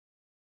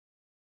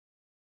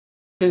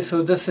Okay,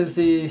 so this is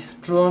the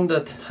drone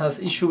that has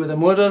issue with the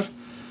motor.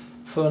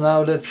 So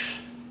now let's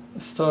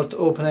start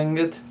opening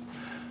it.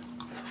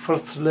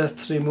 First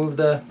let's remove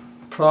the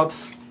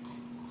props.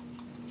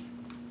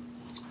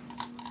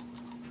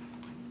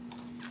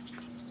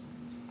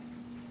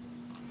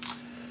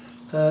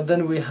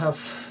 Then we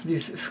have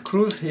these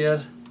screws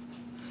here,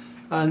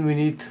 and we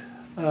need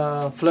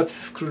a Phillips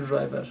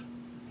screwdriver.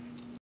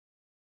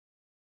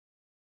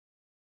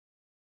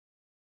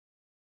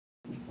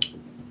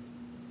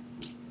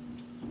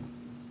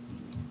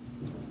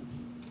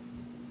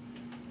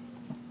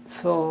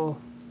 So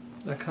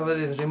the cover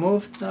is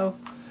removed now.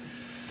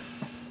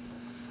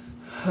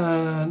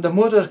 The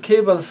motor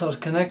cables are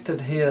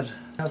connected here.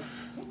 I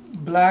have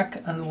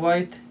black and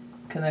white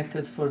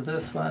connected for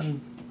this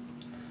one,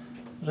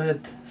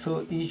 red.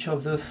 So each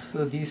of those,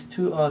 so these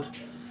two are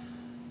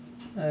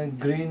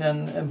green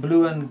and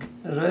blue and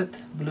red,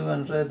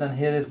 and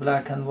here is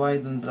black and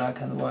white and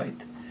black and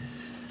white.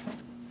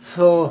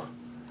 So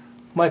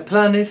my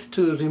plan is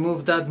to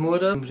remove that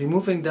motor. I'm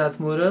removing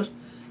that motor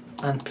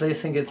and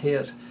placing it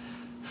here.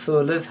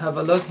 So let's have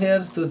a look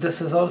here. So this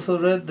is also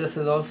red, this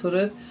is also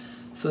red.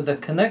 So the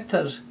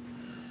connectors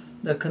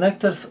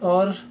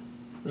are,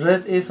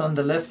 red is on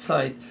the left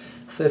side.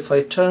 So if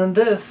I turn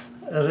this,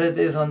 red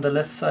is on the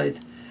left side.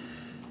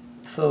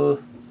 So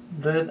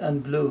red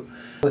and blue.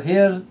 So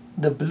here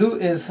the blue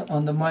is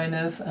on the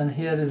minus and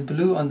here is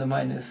blue on the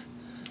minus.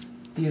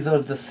 These are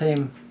the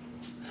same.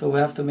 So we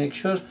have to make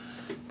sure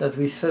that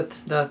we set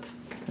that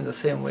in the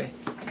same way.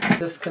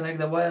 Disconnect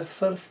the wires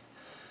first.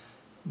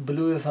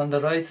 Blue is on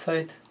the right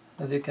side,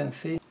 as you can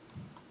see.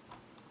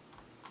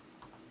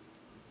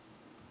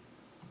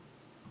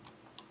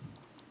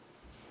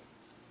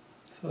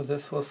 So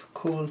this was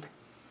cooled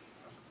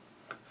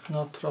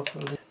not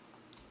properly.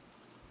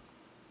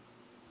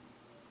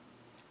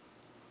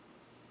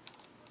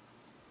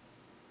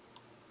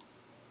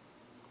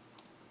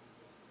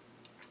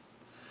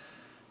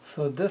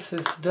 So this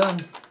is done.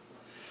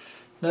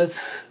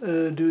 Let's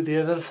do the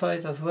other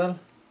side as well.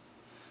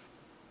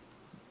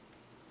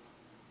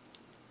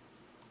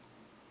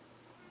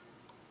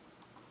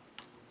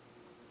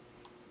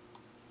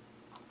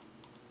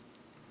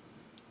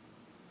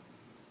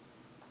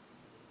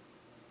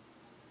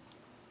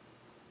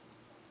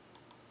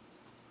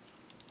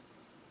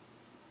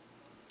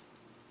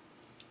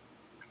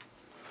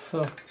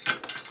 So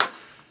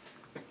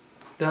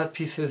that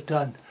piece is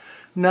done.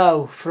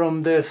 Now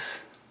from this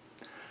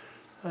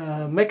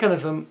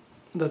mechanism,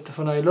 that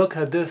when I look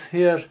at this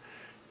here,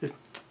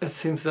 it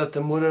seems that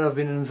the motor have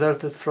been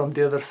inserted from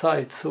the other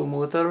side. So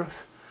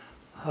motors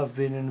have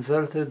been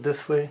inserted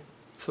this way.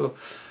 So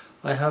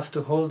I have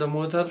to hold the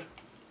motor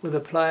with a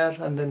plier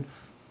and then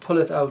pull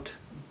it out.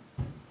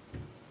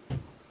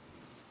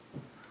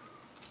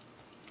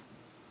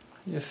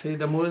 You see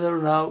the motor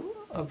now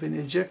have been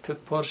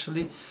ejected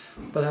partially,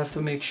 but I have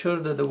to make sure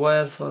that the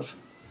wires are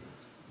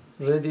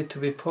ready to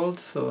be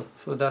pulled. So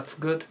that's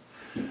good.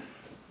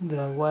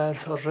 The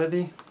wires are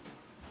ready.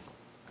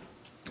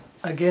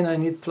 Again, I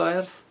need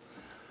pliers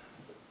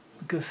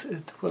because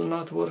it will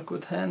not work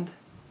with hand.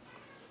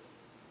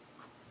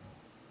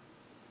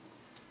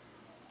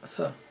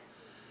 So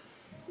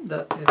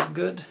that is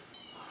good.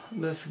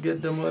 Let's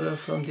get the motor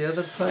from the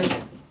other side.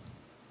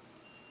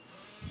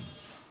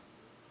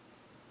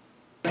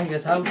 Bring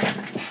it out.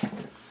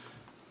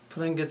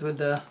 Bring it with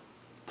the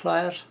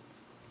pliers.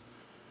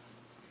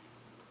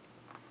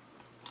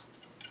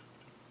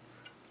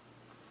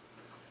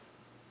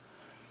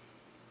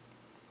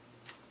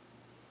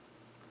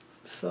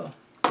 So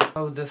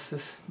now this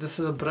is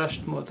a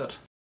brushed motor.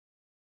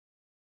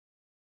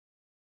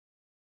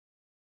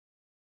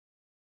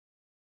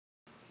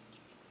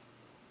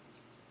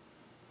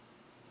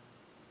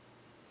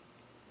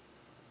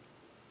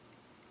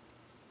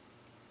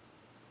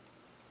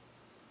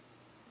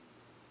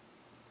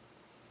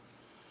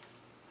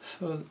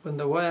 So when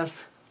the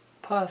wires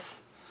pass,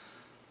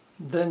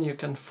 then you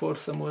can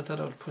force the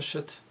motor or push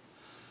it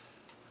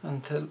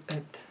until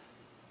it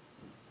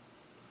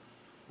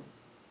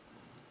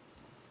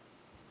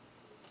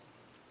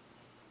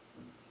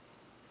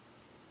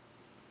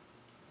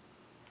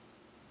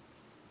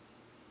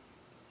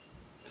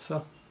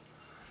so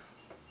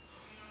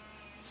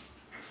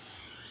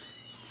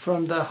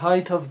from the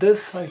height of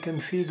this I can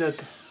see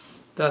that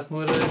that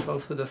motor is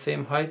also the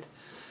same height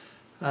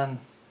and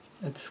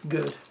it's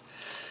good.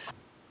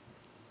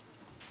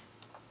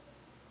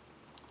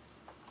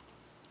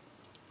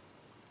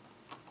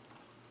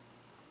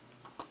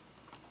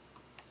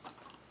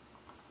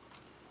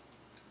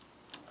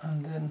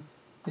 And then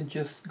it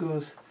just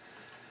goes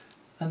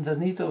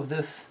underneath of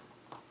this,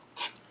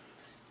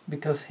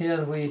 because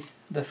here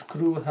the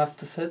screw have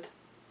to sit.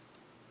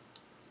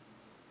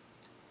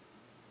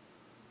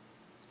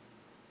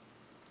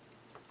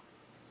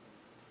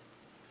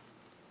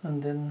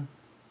 And then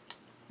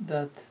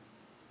that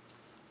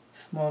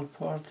small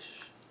part.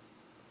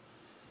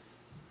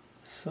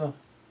 So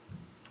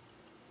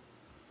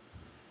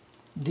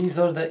these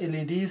are the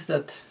LEDs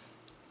that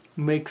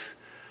makes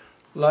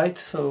light,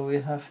 so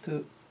we have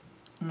to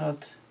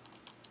not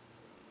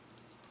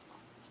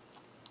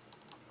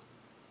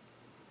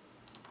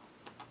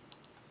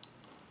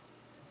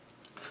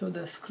So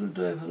the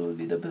screwdriver will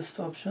be the best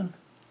option.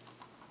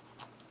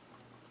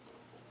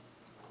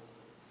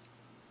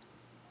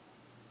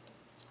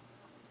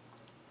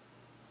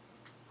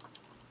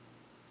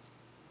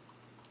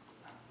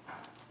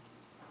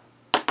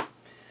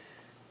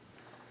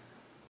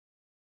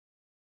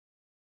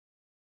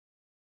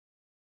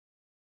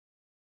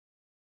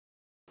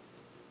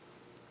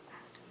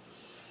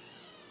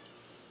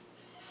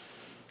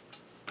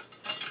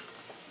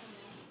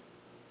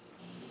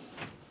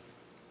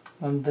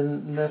 On the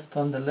left,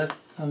 on the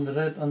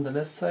red on the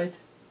left side.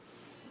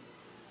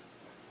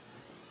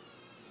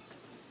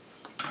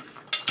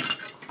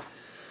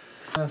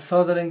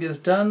 Soldering is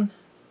done.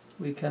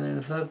 We can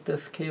insert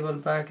this cable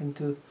back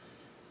into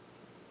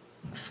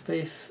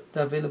space,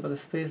 the available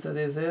space that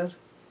is there.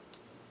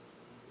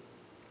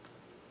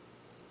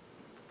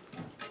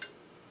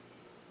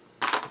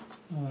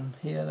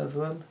 Here as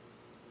well.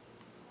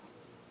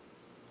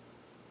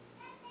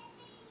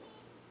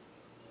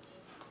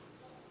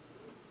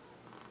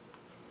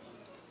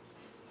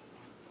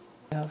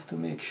 You have to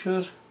make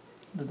sure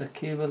that the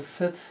cable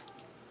sits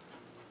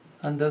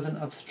and doesn't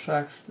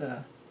obstruct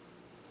the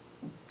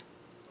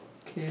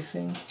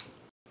casing.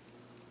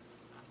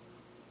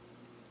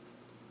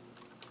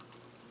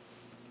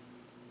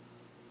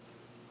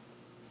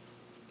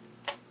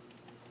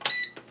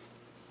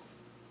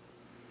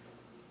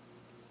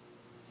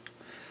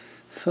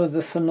 So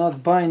this will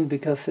not bind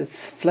because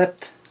it's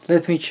flipped.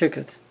 Let me check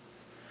it.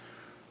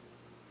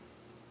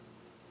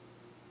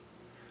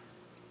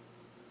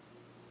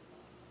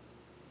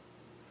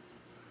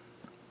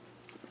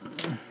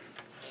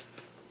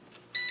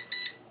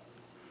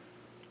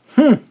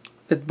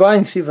 It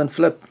binds even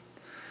flip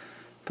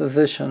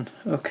position.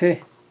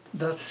 Okay,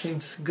 that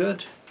seems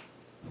good.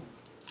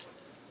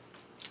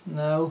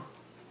 Now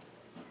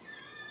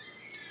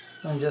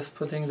I'm just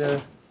putting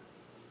the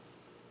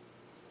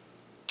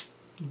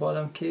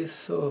bottom case,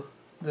 so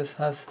this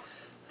has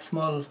a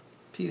small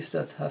piece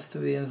that has to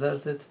be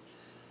inserted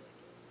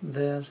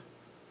there.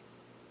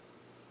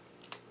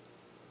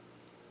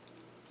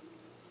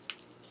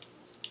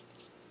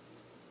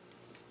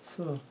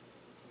 So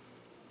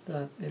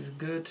that is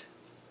good.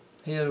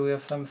 Here we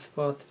have some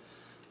spot.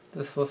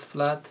 This was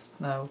flat.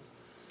 Now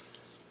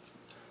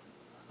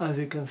as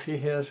you can see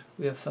here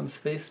we have some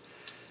space.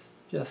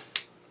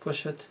 Just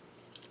push it.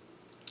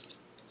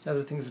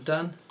 Everything's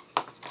done.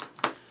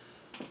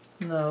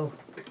 Now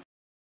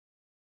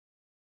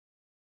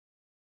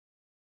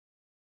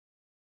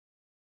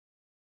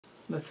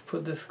let's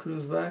put the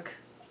screws back.